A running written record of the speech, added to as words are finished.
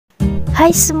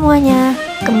Hai semuanya,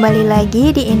 kembali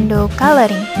lagi di Indo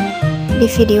Coloring. Di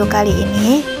video kali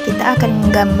ini, kita akan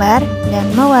menggambar dan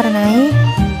mewarnai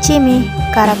Chimmy,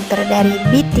 karakter dari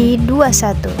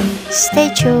BT21. Stay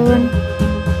tune!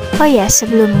 Oh ya,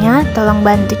 sebelumnya tolong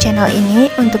bantu channel ini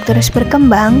untuk terus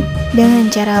berkembang dengan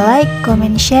cara like,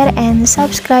 comment, share, and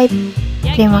subscribe.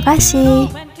 Terima kasih.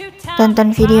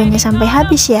 Tonton videonya sampai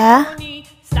habis ya.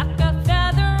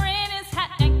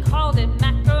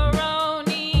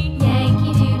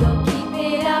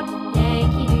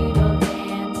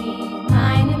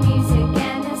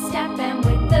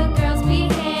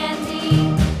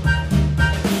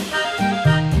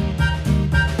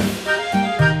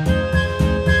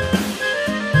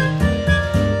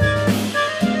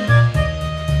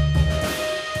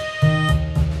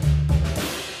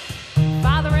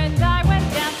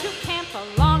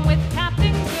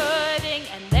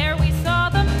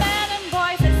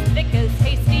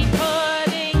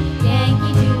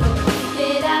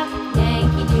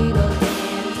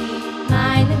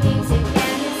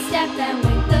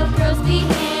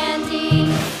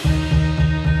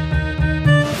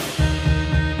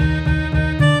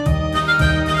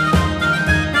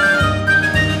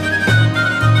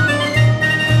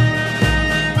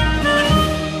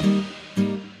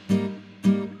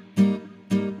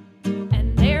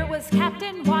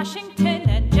 Washington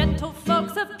and gentle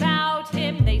folks about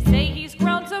him. They say he's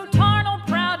grown so tarnal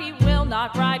proud he will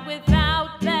not ride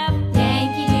without them.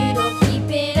 Yankee Doodle, keep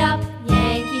it up,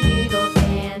 Yankee Doodle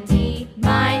dandy.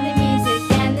 Mind the music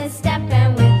and the step,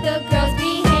 and with the girls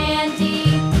be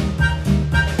handy.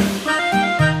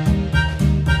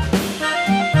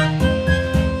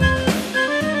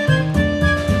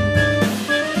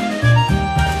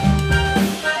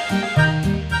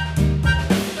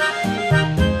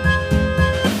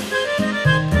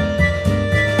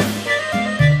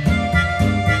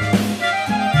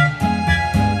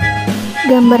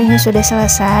 Gambarnya sudah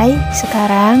selesai,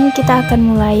 sekarang kita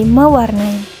akan mulai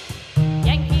mewarnai.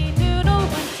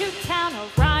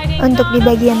 Untuk di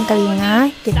bagian telinga,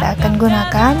 kita akan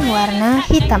gunakan warna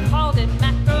hitam.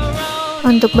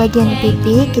 Untuk bagian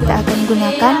pipi, kita akan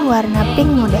gunakan warna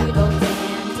pink muda.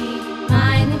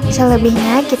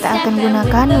 Selebihnya, kita akan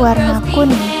gunakan warna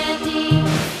kuning.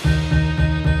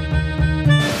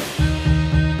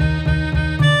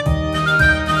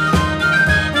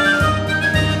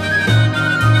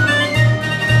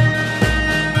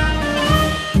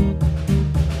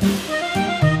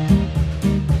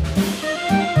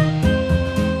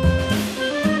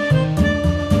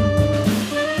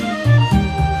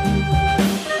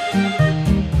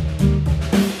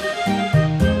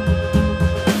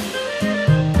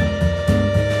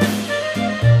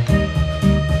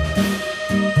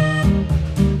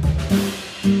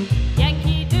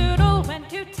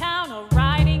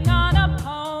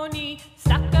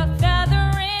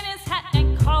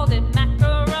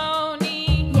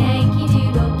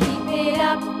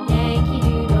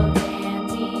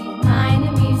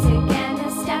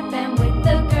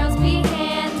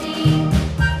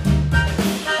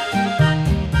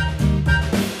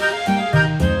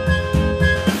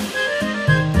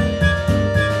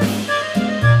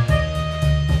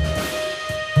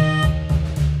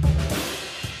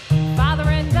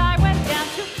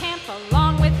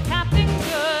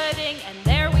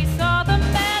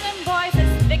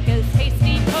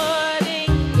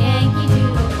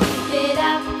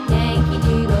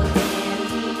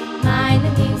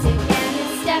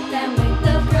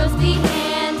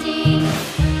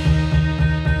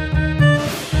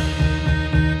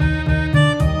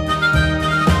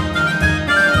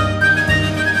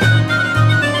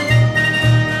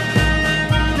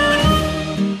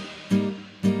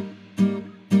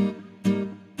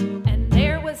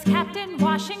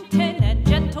 Washington and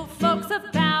gentle folks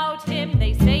about him.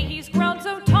 They say he's grown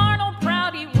so tarnal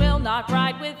proud he will not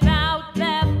ride without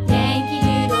them. Yankee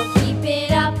Doodle, keep it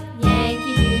up,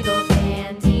 Yankee Doodle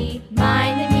dandy.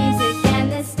 Mind the music and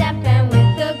the step, and with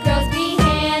the girls be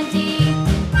handy.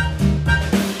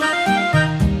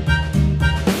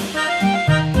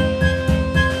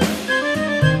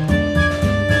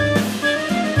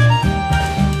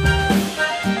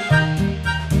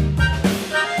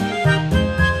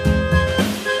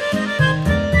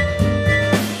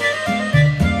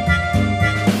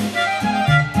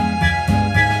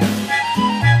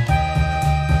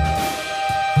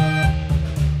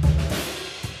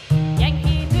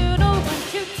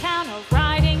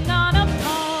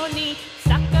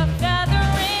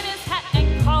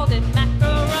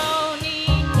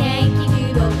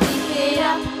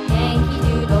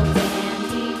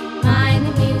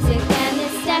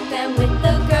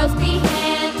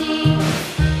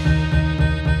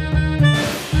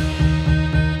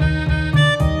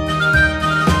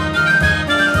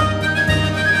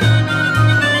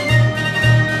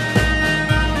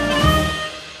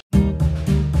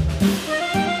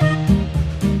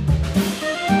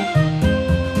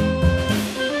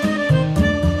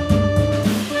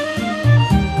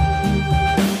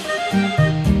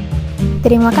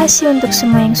 Terima kasih untuk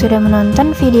semua yang sudah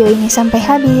menonton video ini sampai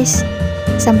habis.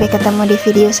 Sampai ketemu di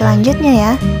video selanjutnya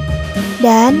ya.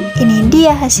 Dan ini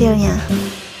dia hasilnya.